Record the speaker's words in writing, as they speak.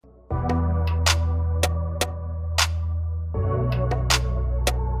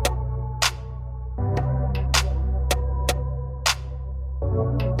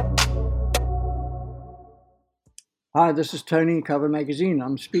Hi, this is Tony, Cover Magazine.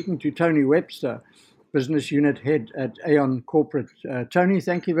 I'm speaking to Tony Webster, Business Unit Head at Aon Corporate. Tony,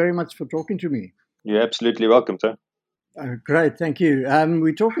 thank you very much for talking to me. You're absolutely welcome, sir. Great, thank you.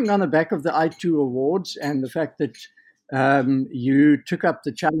 We're talking on the back of the i2 Awards and the fact that you took up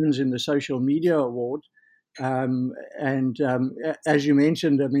the challenge in the Social Media Award. As you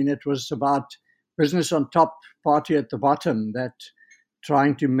mentioned, I mean, it was about business on top, party at the bottom, that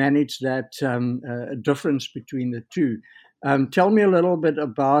trying to manage that difference between the two. Tell me a little bit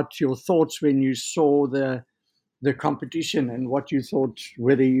about your thoughts when you saw the competition and what you thought,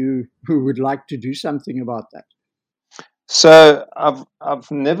 whether you would like to do something about that. So I've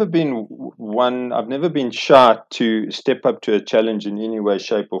never been one. I've never been shy to step up to a challenge in any way,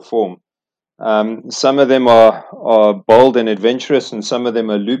 shape, or form. Some of them are bold and adventurous, and some of them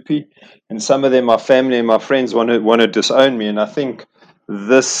are loopy, and some of them my family and my friends want to disown me. And I think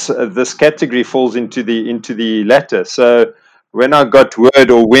this category falls into the latter. So when I got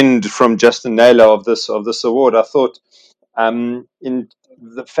word or wind from Justin Naylor of this award, I thought, in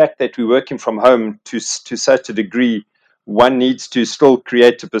the fact that we're working from home to such a degree, one needs to still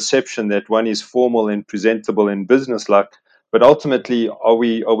create a perception that one is formal and presentable and businesslike. But ultimately, are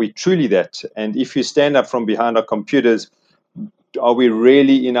we truly that? And if you stand up from behind our computers, are we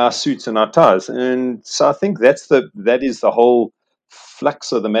really in our suits and our ties? And so I think that is the whole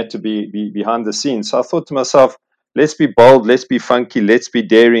flux of the matter behind the scenes. So I thought to myself, let's be bold, let's be funky, let's be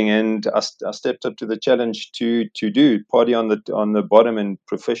daring, and I stepped up to the challenge to do party on the bottom and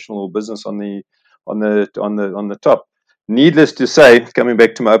professional business on the top. Needless to say, coming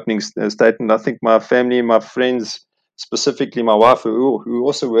back to my opening statement, I think my family, my friends, specifically my wife, who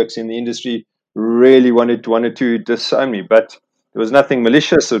also works in the industry, really wanted to disown me, but there was nothing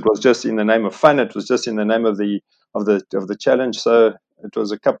malicious. It was just in the name of fun. It was just in the name of the challenge. So it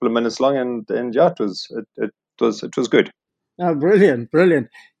was a couple of minutes long, and yeah, it was good. Oh, brilliant, brilliant.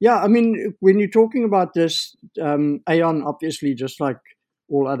 Yeah, I mean, when you're talking about this, Aon obviously, just like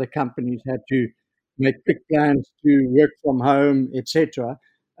all other companies, had to make quick plans to work from home, etc.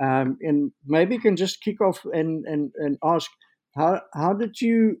 And maybe you can just kick off and ask, how did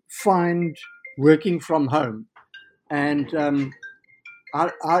you find working from home? And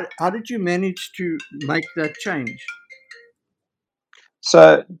how did you manage to make that change?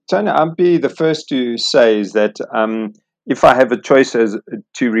 So, Tony, I'll be the first to say is that if I have a choice as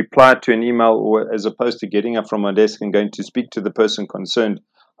to reply to an email or as opposed to getting up from my desk and going to speak to the person concerned,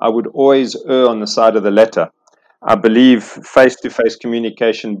 I would always err on the side of the latter. I believe face-to-face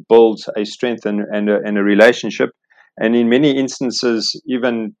communication builds a strength and a relationship, and in many instances,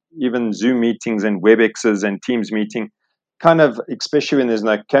 even Zoom meetings and WebExes and Teams meeting, kind of, especially when there's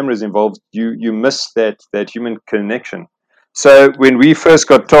no cameras involved, you miss that human connection. So when we first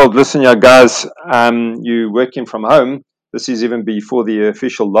got told, listen, you guys, you working from home, this is even before the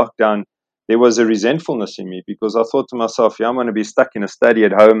official lockdown, there was a resentfulness in me because I thought to myself, yeah, I'm going to be stuck in a study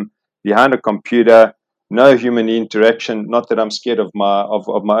at home behind a computer, no human interaction. Not that I'm scared of my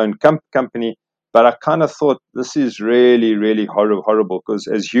own company, but I kind of thought this is really, really horrible because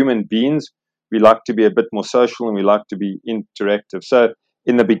as human beings, we like to be a bit more social and we like to be interactive. So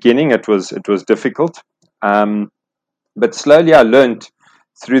in the beginning, it was difficult. Um, but slowly I learned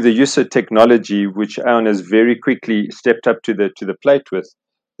through the use of technology, which Aon has very quickly stepped up to the plate with,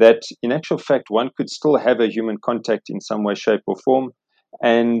 that in actual fact one could still have a human contact in some way, shape, or form.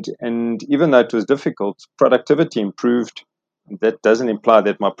 And even though it was difficult, productivity improved. That doesn't imply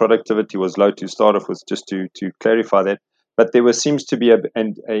that my productivity was low to start off with, just to clarify that. But there seems to be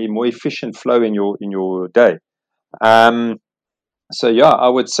a more efficient flow in your day. Um, so yeah, I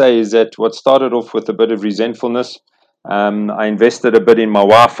would say is that what started off with a bit of resentfulness, I invested a bit in my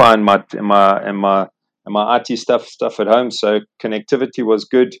Wi-Fi and my IT stuff at home. So connectivity was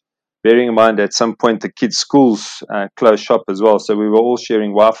good. Bearing in mind at some point the kids' schools closed shop as well, so we were all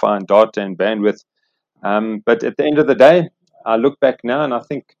sharing Wi-Fi and data and bandwidth. But at the end of the day, I look back now and I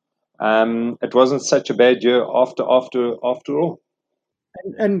think it wasn't such a bad year after all.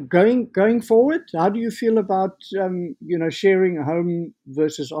 And going forward, how do you feel about sharing home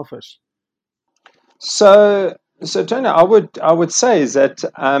versus office? So, so Tony, I would say is that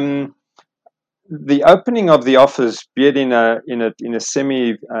the opening of the office, be it in a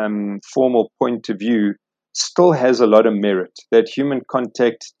semi formal point of view, still has a lot of merit. That human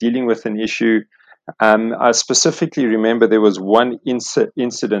contact, dealing with an issue. I specifically remember there was one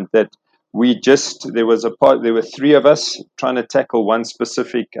incident that there was a part. There were three of us trying to tackle one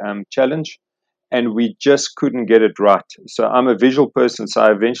specific challenge, and we just couldn't get it right. So I'm a visual person. So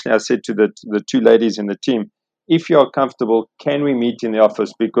I said to the two ladies in the team, if you are comfortable, can we meet in the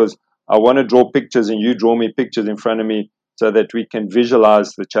office? Because I want to draw pictures, and you draw me pictures in front of me so that we can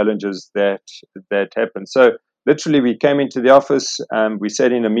visualize the challenges that happen. So literally, we came into the office, we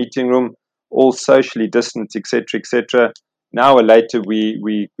sat in a meeting room, all socially distanced, etc., etc. An hour later,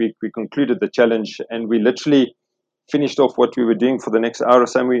 we concluded the challenge, and we literally finished off what we were doing for the next hour or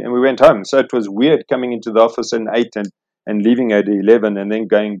so, and we went home. So it was weird coming into the office at 8 and leaving at 11 and then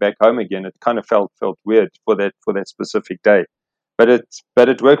going back home again. It kind of felt weird for that specific day, but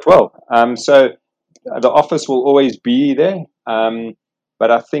it worked well. So the office will always be there,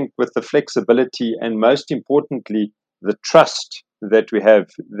 but I think with the flexibility and most importantly the trust that we have,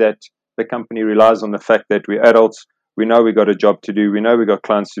 that the company relies on the fact that we're adults. We know we got a job to do. We know we got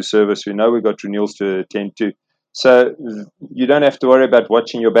clients to service. We know we got renewals to attend to. So you don't have to worry about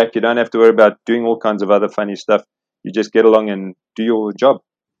watching your back. You don't have to worry about doing all kinds of other funny stuff. You just get along and do your job.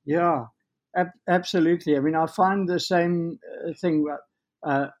 Yeah, absolutely. I mean, I find the same thing.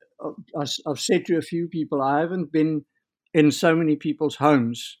 Uh, I've said to a few people, I haven't been in so many people's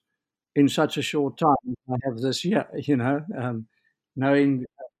homes in such a short time as I have this year, knowing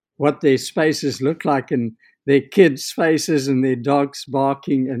what their spaces look like and their kids' faces and their dogs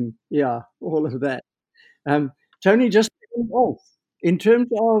barking and, yeah, all of that. Um, Tony, just off, in terms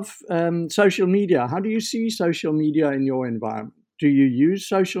of social media, how do you see social media in your environment? Do you use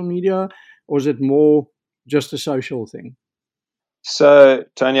social media, or is it more just a social thing? So,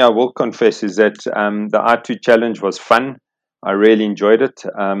 Tony, I will confess is that the R2 challenge was fun. I really enjoyed it.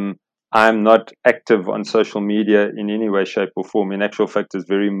 I'm not active on social media in any way, shape, or form. In actual fact, it's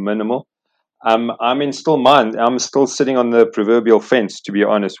very minimal. I'm in still mind. I'm still sitting on the proverbial fence, to be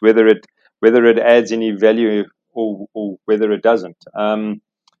honest, whether it adds any value or whether it doesn't.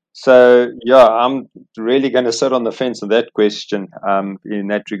 So yeah, I'm really going to sit on the fence on that question. In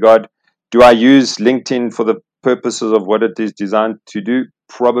that regard, do I use LinkedIn for the purposes of what it is designed to do?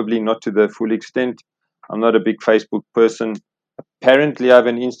 Probably not to the full extent. I'm not a big Facebook person. Apparently, I have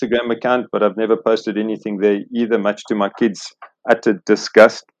an Instagram account, but I've never posted anything there either, much to my kids' utter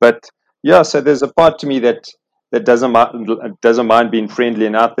disgust. But yeah, so there's a part to me that doesn't mind being friendly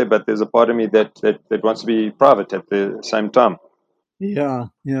and out there, but there's a part of me that wants to be private at the same time. Yeah,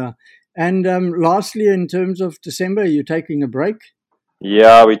 yeah. And lastly, in terms of December, are you taking a break?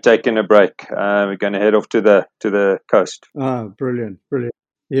 Yeah, we're taking a break. We're going to head off to the coast. Oh, brilliant, brilliant.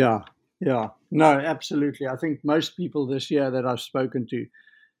 Yeah, yeah. No, absolutely. I think most people this year that I've spoken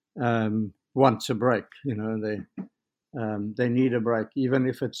to wants a break. They need a break, even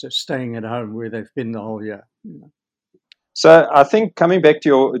if it's staying at home where they've been the whole year. So I think coming back to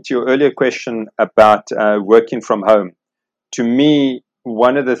your earlier question about working from home, to me,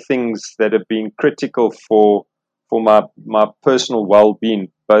 one of the things that have been critical for my personal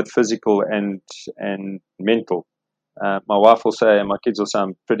well-being, both physical and mental. My wife will say, and my kids will say,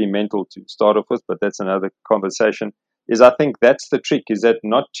 I'm pretty mental to start off with, but that's another conversation. Is I think that's the trick: is that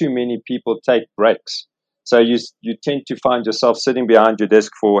not too many people take breaks. So you tend to find yourself sitting behind your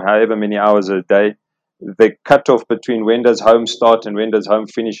desk for however many hours a day. The cutoff between when does home start and when does home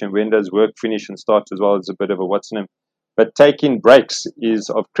finish and when does work finish and start as well is a bit of a what's name. But taking breaks is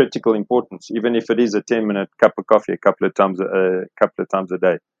of critical importance, even if it is a 10-minute cup of coffee a couple of times a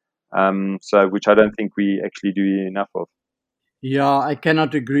day. So which I don't think we actually do enough of. Yeah, I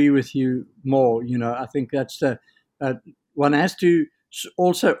cannot agree with you more. I think that's uh, one has to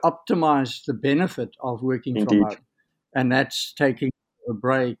also optimize the benefit of working from Indeed. home, and that's taking a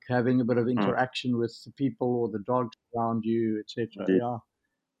break, having a bit of Mm, interaction with the people or the dogs around you, etc. indeed. Yeah,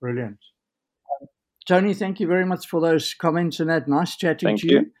 brilliant. Tony, thank you very much for those comments and that. Nice chatting Thank to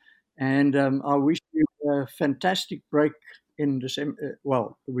you. you, and I wish you a fantastic break in December.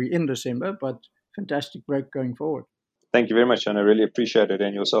 Well, we're in December, but fantastic break going forward. Thank you very much, and I really appreciate it,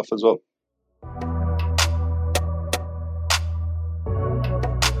 and yourself as well.